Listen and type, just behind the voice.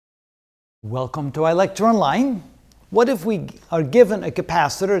Welcome to iLecture Online. What if we are given a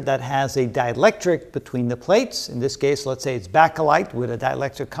capacitor that has a dielectric between the plates? In this case, let's say it's bakelite with a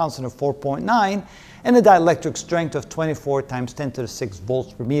dielectric constant of 4.9 and a dielectric strength of 24 times 10 to the 6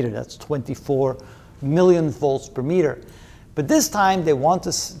 volts per meter. That's 24 million volts per meter. But this time they want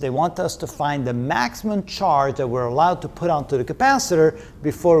us to find the maximum charge that we're allowed to put onto the capacitor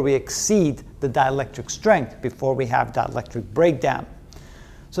before we exceed the dielectric strength, before we have dielectric breakdown.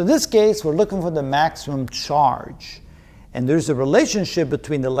 So in this case, we're looking for the maximum charge. And there's a relationship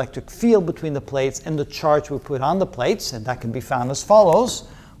between the electric field between the plates and the charge we put on the plates, and that can be found as follows.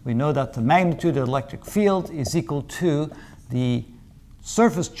 We know that the magnitude of the electric field is equal to the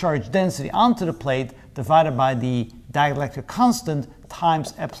surface charge density onto the plate divided by the dielectric constant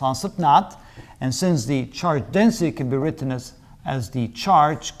times epsilon sub naught. And since the charge density can be written as the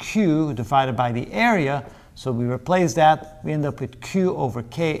charge Q divided by the area, so we replace that, we end up with Q over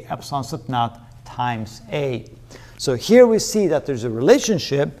K epsilon sub naught times A. So here we see that there's a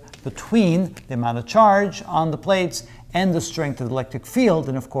relationship between the amount of charge on the plates and the strength of the electric field.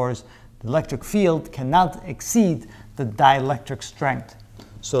 And of course, the electric field cannot exceed the dielectric strength.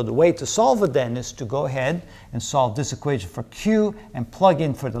 So the way to solve it then is to go ahead and solve this equation for Q and plug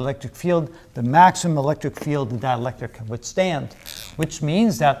in for the electric field the maximum electric field the dielectric can withstand. Which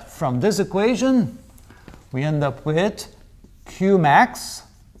means that from this equation, we end up with Q max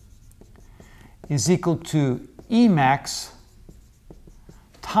is equal to E max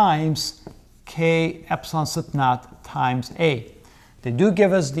times K epsilon sub naught times A. They do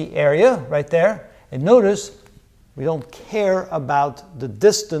give us the area right there. And notice we don't care about the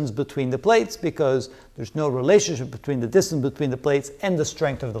distance between the plates because there's no relationship between the distance between the plates and the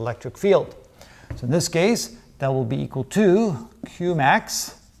strength of the electric field. So in this case, that will be equal to Q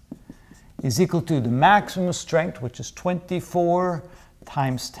max is equal to the maximum strength, which is 24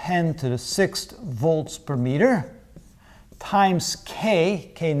 times 10 to the 6th volts per meter, times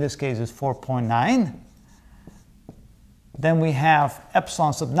K in this case is 4.9. Then we have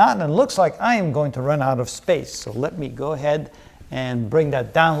epsilon sub naught, and it looks like I am going to run out of space. So let me go ahead and bring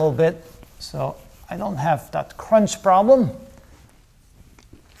that down a little bit so I don't have that crunch problem.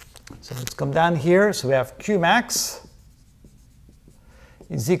 So let's come down here. So we have Q max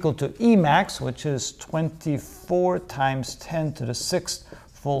is equal to E max, which is 24 times 10 to the 6th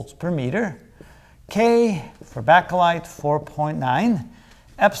volts per meter. K for bakelite, 4.9.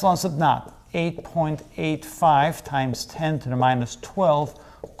 Epsilon sub naught, 8.85 times 10 to the minus 12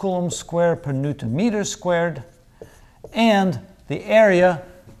 coulombs squared per Newton meter squared. And the area,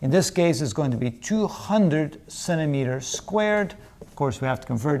 in this case, is going to be 200 centimeters squared. Of course, we have to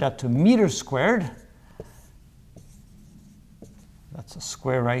convert that to meters squared. That's a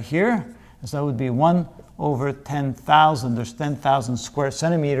square right here. So that would be 1 over 10,000. There's 10,000 square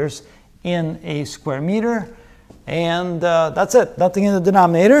centimeters in a square meter. And that's it. Nothing in the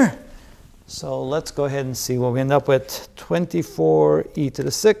denominator. So let's go ahead and see what we end up with. 24 e to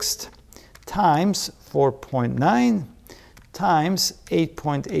the 6th times 4.9 times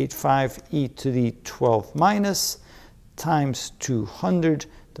 8.85 e to the 12 minus times 200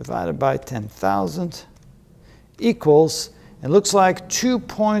 divided by 10,000 equals, it looks like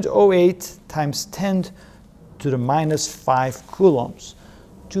 2.08 times 10 to the minus 5 coulombs.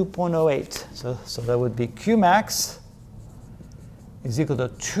 2.08. So that would be Q max is equal to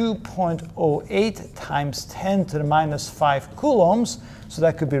 2.08 times 10 to the minus 5 coulombs. So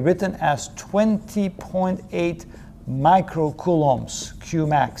that could be written as 20.8 microcoulombs, Q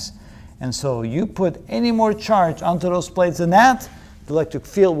max. And so you put any more charge onto those plates than that, the electric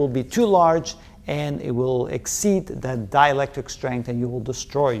field will be too large and it will exceed that dielectric strength and you will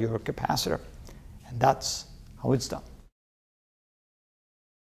destroy your capacitor. And that's how it's done.